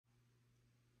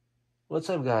What's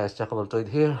up guys, Jackable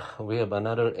here. We have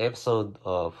another episode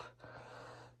of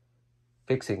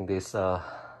fixing this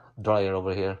dryer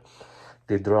over here.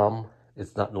 The drum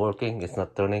is not working, it's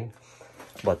not turning,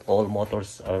 but all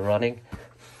motors are running.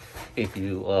 If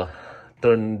you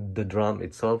turn the drum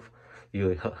itself,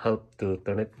 you help to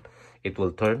turn it, it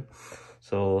will turn.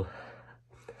 So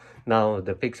now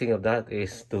the fixing of that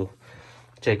is to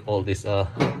check all this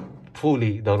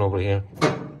pulley down over here,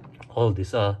 all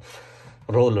this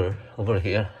roller over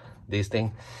here. This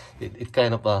thing, it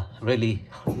kind of really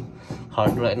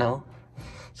hard right now,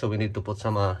 so we need to put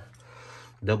some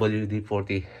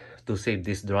WD-40 to save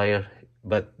this dryer.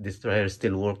 But this dryer is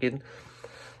still working,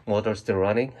 motor still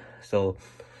running. So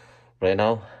right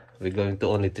now we're going to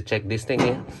only to check this thing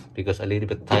here because a little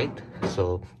bit tight,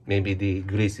 so maybe the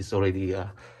grease is already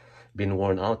been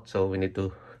worn out. So we need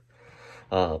to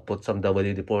put some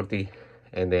WD-40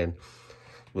 and then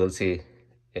we'll see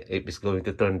if it's going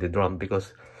to turn the drum,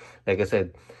 because like I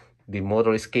said, the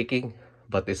motor is kicking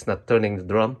but it's not turning the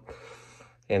drum.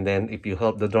 And then if you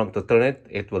help the drum to turn it,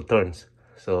 it will turn.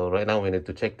 So right now we need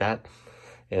to check that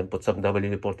and put some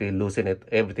WD-40, loosen it,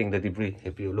 everything, the debris.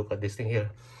 If you look at this thing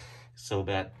here, so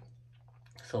bad,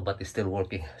 but it's still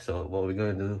working. So what we're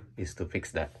going to do is to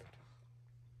fix that.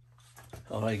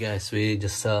 All right guys, we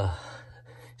just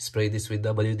spray this with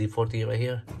WD-40 right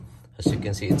here. As you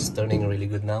can see, it's turning really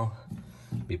good now.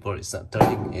 Before it's not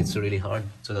turning, it's really hard,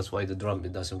 so that's why the drum,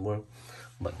 it doesn't work.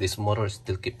 But this motor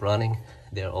still keep running,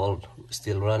 they're all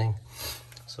still running,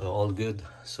 so all good.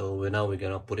 So now we're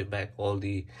gonna put it back, all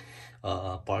the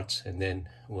parts, and then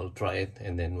we'll try it,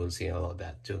 and then we'll see about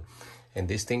that too. And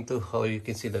this thing too, how you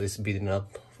can see that it's beaten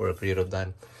up for a period of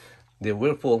time. The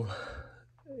Whirlpool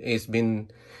has been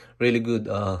really good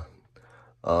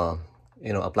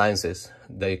appliances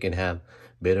that you can have,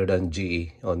 better than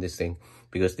GE on this thing,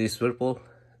 because this Whirlpool,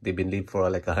 they've been lived for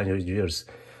like 100 years,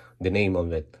 the name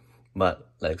of it. But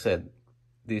like I said,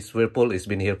 this Whirlpool has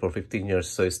been here for 15 years,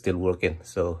 so it's still working.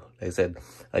 So like I said,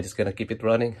 I just gonna keep it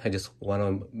running. I just want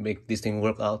to make this thing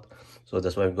work out, so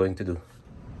that's what I'm going to do.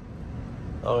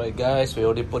 All right guys, we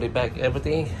already put it back,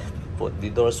 everything, put the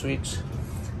door switch,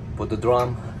 put the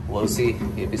drum. We'll see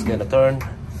if it's gonna turn,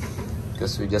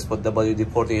 because we just put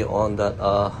WD-40 on that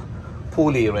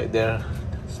pulley right there.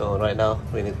 So right now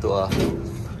we need to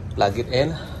plug it in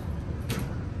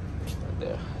right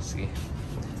there.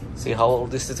 See how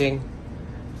old this thing?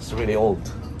 It's really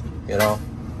old, you know.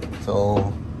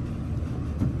 So,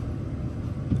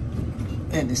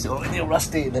 and it's already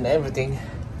rusted and everything.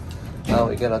 Now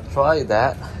we're gonna try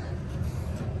that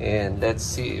and let's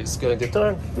see if it's going to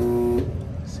turn.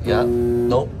 Yeah,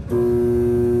 nope,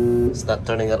 it's not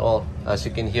turning at all, as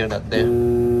you can hear that there.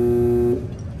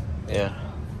 Yeah.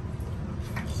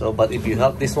 So, but if you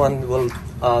help this one, will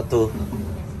to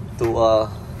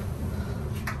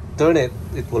turn it,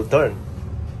 it will turn.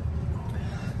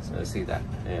 So let's see that.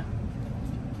 Yeah.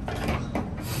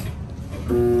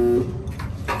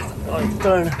 Oh, it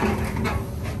turn.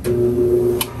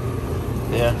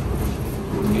 Yeah.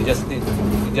 You just need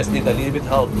a little bit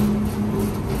help.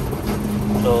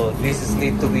 So this is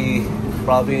need to be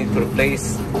probably to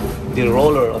replace the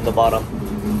roller on the bottom.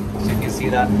 So you can see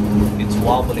that it's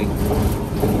wobbling.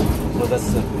 So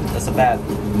that's a bad.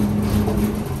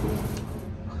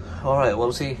 All right,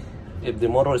 we'll see if the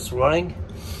motor is running.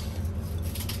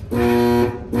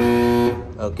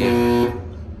 Okay,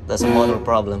 that's a motor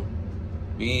problem.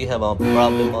 We have a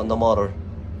problem on the motor.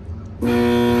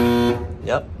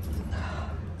 Yep.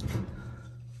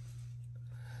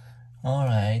 All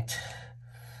right,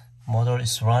 motor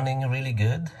is running really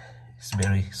good. It's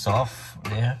very soft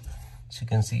there, as you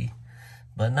can see.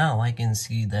 But now I can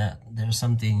see that there's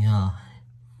something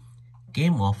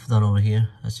came off down over here.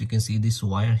 As you can see, this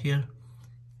wire here,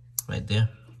 right there,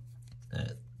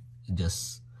 it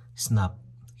just snapped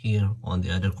here on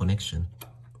the other connection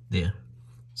there.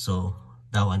 So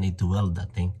now I need to weld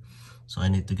that thing. So I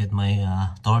need to get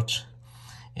my torch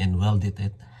and weld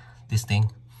this thing.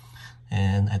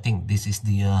 And I think this is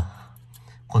the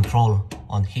control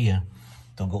on here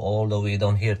to go all the way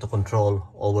down here to control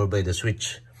over by the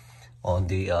switch on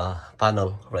the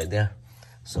panel right there.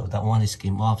 So that one is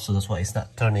came off, so that's why it's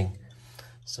not turning.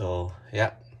 So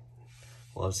yeah,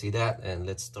 we'll see that, and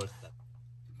let's start that.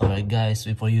 All right guys,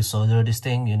 before you solder this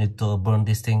thing, you need to burn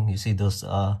this thing. You see those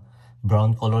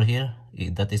brown color here,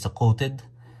 that is a coated.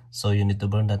 So you need to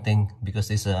burn that thing, because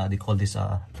this they call this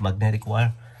magnetic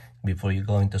wire. Before you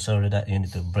go into solder that, you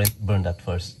need to burn that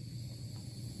first.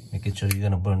 Making sure you're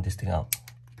gonna burn this thing out.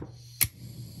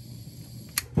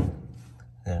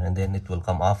 And then it will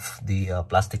come off the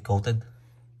plastic coated.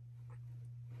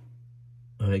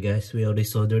 Alright guys, we already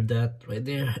soldered that right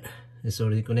there. It's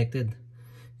already connected.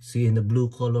 See in the blue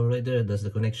color right there, that's the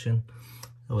connection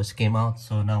that was came out.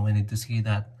 So now we need to see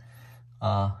that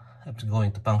it's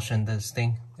going to function, this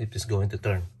thing, if it's going to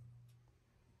turn.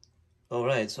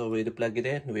 Alright, so we plug it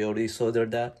in. We already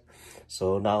soldered that.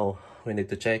 So now we need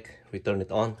to check. We turn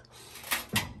it on.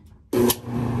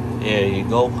 There you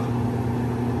go.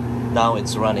 Now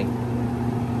it's running.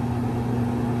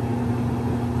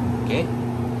 Okay.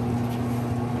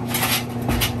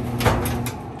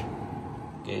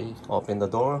 Okay, open the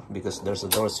door because there's a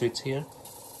door switch here.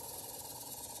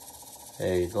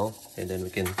 There you go. And then we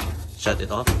can shut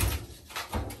it off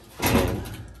and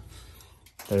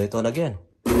turn it on again.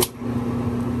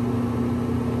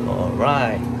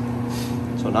 Alright.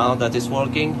 So now that it's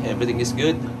working, everything is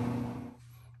good.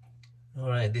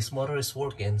 Alright, this motor is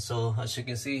working. So as you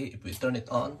can see, if we turn it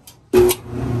on,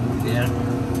 there,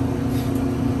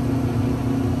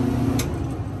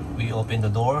 we open the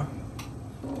door.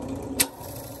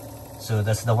 So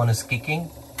that's the one is kicking.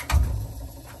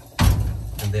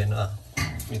 And then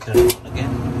we turn it on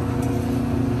again.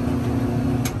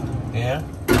 There.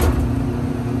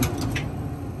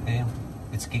 Okay,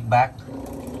 it's kick back.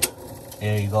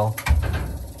 There you go.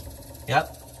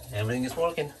 Yep, everything is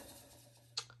working.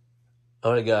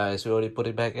 Alright guys, we already put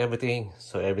it back, everything.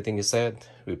 So everything is set.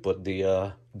 We put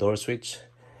the door switch.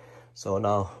 So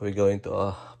now we're going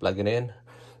to plug it in.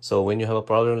 So when you have a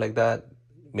problem like that,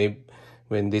 maybe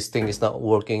when this thing is not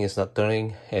working, it's not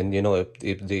turning, and you know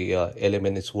if the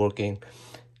element is working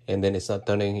and then it's not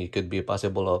turning, it could be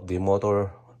possible of the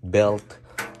motor belt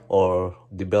or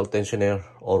the belt tensioner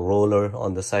or roller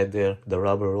on the side there, the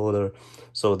rubber roller.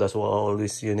 So that's what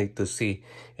always you need to see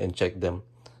and check them.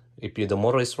 If the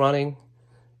motor is running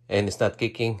and it's not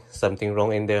kicking, something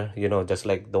wrong in there, you know, just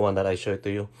like the one that I showed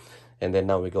to you. And then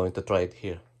now we're going to try it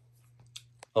here.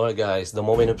 Alright guys, the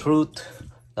moment of truth.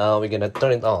 Now we're gonna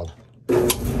turn it on.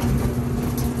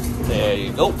 There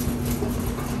you go.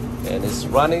 And it's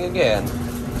running again.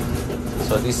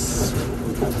 So this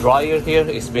dryer here,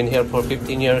 it's been here for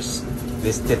 15 years.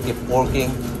 This still keep working.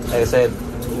 Like I said,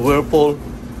 Whirlpool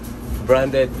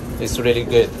branded, is really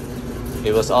good.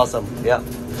 It was awesome. Yeah,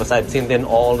 because I've seen them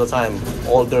all the time.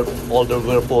 Older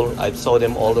Whirlpool, I saw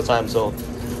them all the time. So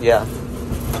yeah,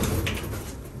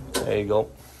 there you go.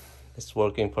 It's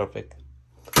working perfect.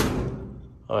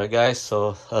 Alright guys,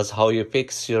 so that's how you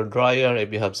fix your dryer.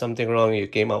 If you have something wrong, you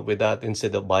came up with that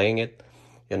instead of buying it.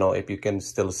 You know, if you can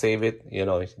still save it, you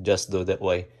know, just do that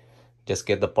way. Just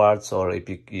get the parts, or if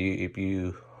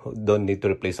you don't need to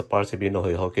replace the parts, if you know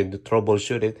how can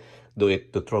troubleshoot it, do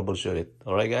it to troubleshoot it.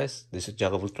 Alright guys, this is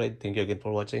Jack of all trades. Thank you again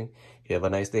for watching. You have a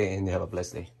nice day and you have a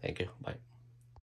blessed day. Thank you. Bye.